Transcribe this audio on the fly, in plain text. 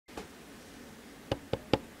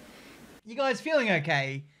You guys feeling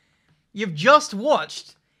okay? You've just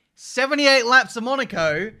watched 78 laps of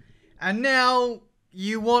Monaco, and now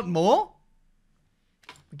you want more?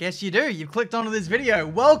 I guess you do. You've clicked onto this video.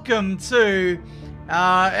 Welcome to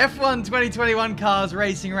F1 2021 cars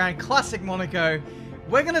racing around Classic Monaco.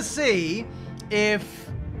 We're going to see if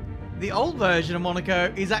the old version of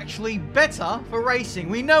Monaco is actually better for racing.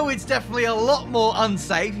 We know it's definitely a lot more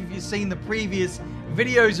unsafe if you've seen the previous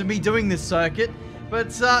videos of me doing this circuit.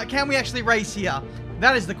 But can we actually race here?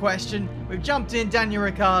 That is the question. We've jumped in Daniel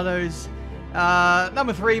Ricciardo's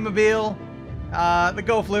number 3 mobile. The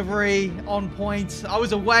Golf livery on point. I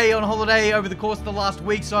was away on holiday over the course of the last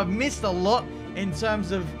week, so I've missed a lot in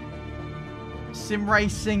terms of sim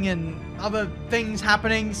racing and other things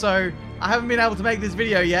happening. So I haven't been able to make this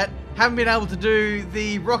video yet. Haven't been able to do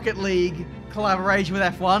the Rocket League collaboration with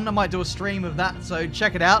F1. I might do a stream of that, so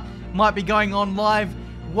check it out. Might be going on live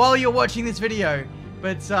while you're watching this video.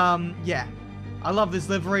 But yeah, I love this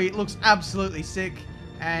livery. It looks absolutely sick,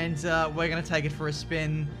 and we're going to take it for a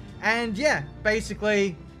spin. And yeah,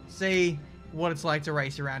 basically see what it's like to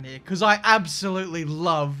race around here, because I absolutely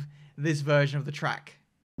love this version of the track.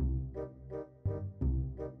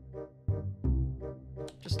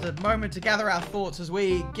 Just a moment to gather our thoughts as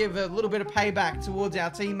we give a little bit of payback towards our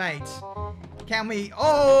teammates. Can we?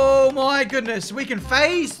 Oh my goodness, we can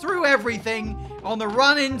phase through everything on the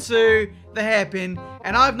run into the hairpin,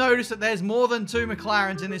 and I've noticed that there's more than 2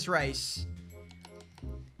 McLarens in this race.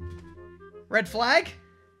 Red flag?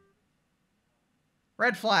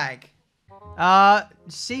 Red flag.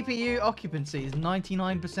 CPU occupancy is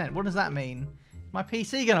 99%. What does that mean? My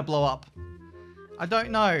PC gonna blow up? I don't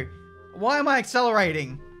know. Why am I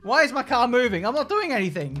accelerating? Why is my car moving? I'm not doing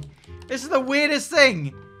anything. This is the weirdest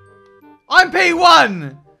thing. I'm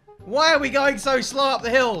P1! Why are we going so slow up the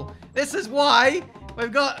hill? This is why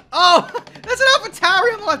we've got... Oh! There's an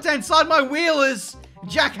AlphaTauri on the left-hand side. My wheel is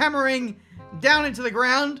jackhammering down into the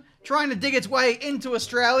ground, trying to dig its way into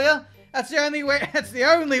Australia. That's the only way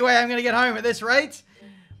I'm going to get home at this rate.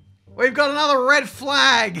 We've got another red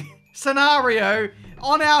flag scenario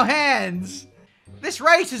on our hands. This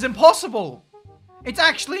race is impossible. It's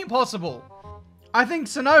actually impossible. I think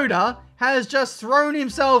Tsunoda has just thrown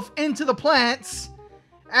himself into the plants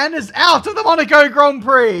and is out of the Monaco Grand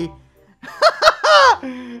Prix.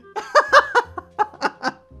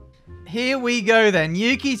 Here we go then.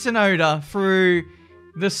 Yuki Tsunoda through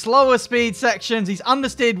the slower speed sections. He's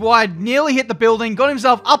understeered wide, nearly hit the building, got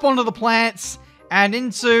himself up onto the plants and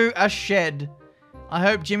into a shed. I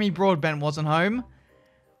hope Jimmy Broadbent wasn't home,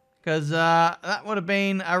 because that would have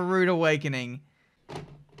been a rude awakening.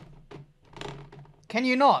 Can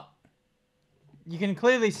you not? You can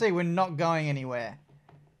clearly see we're not going anywhere.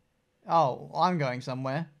 Oh, I'm going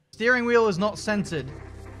somewhere. Steering wheel is not centered.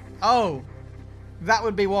 Oh, that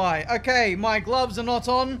would be why. Okay, my gloves are not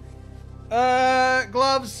on.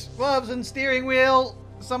 Gloves and steering wheel.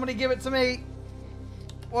 Somebody give it to me.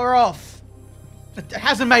 We're off. It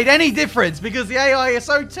hasn't made any difference because the AI is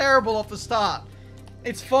so terrible off the start.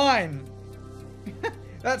 It's fine.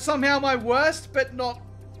 That's somehow my worst, but not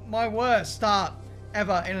my worst start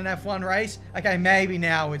ever in an F1 race. Okay, maybe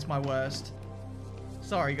now it's my worst.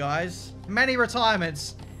 Sorry, guys. Many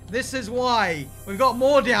retirements. This is why. We've got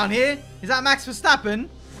more down here. Is that Max Verstappen?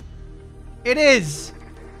 It is.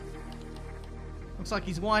 Looks like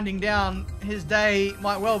he's winding down. His day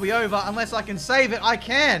might well be over. Unless I can save it, I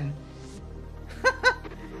can.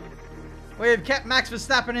 We've kept Max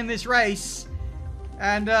Verstappen in this race,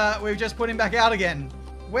 and we've just put him back out again.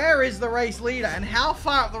 Where is the race leader, and how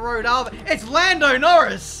far up the road are they? It's Lando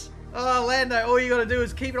Norris! Oh, Lando, all you gotta do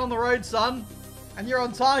is keep it on the road, son. And you're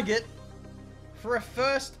on target for a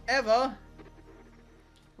first ever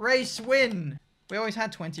race win. We always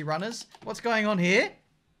had 20 runners. What's going on here?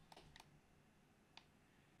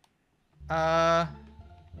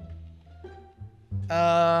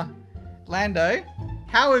 Lando,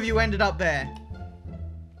 how have you ended up there?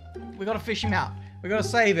 We gotta fish him out. We gotta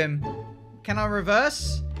save him. Can I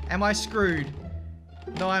reverse? Am I screwed?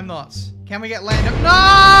 No, I'm not. Can we get Lando?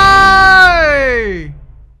 No!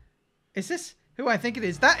 Is this who I think it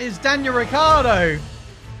is? That is Daniel Ricciardo.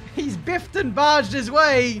 He's biffed and barged his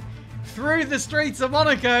way through the streets of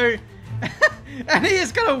Monaco. And he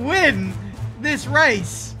is gonna win this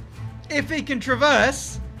race. If he can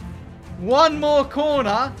traverse one more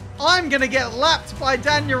corner, I'm going to get lapped by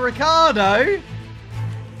Daniel Ricciardo,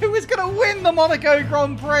 who is going to win the Monaco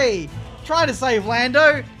Grand Prix. Try to save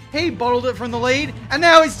Lando. He bottled it from the lead, and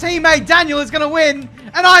now his teammate Daniel is going to win,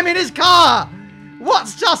 and I'm in his car.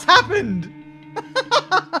 What's just happened?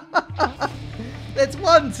 It's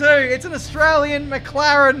 1-2. It's an Australian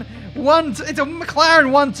McLaren It's a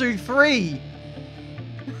McLaren 123.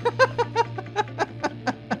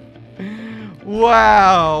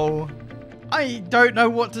 Wow. I don't know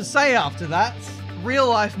what to say after that. Real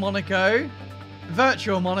life Monaco,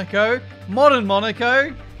 virtual Monaco, modern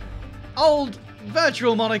Monaco, old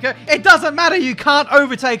virtual Monaco. It doesn't matter, you can't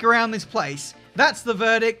overtake around this place. That's the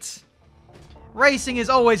verdict. Racing is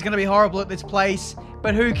always going to be horrible at this place,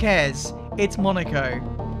 but who cares? It's Monaco.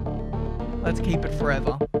 Let's keep it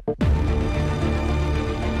forever.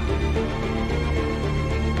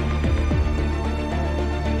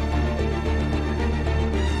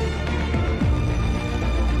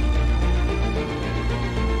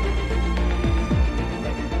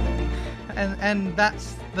 And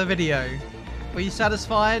that's the video. Were you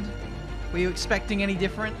satisfied? Were you expecting any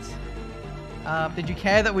different? Did you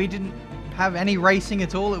care that we didn't have any racing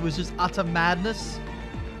at all? It was just utter madness.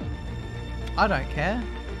 I don't care.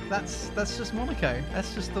 That's just Monaco.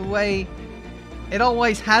 That's just the way it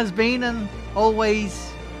always has been and always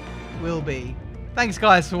will be. Thanks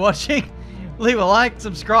guys for watching. Leave a like,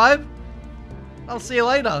 subscribe. I'll see you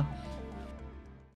later.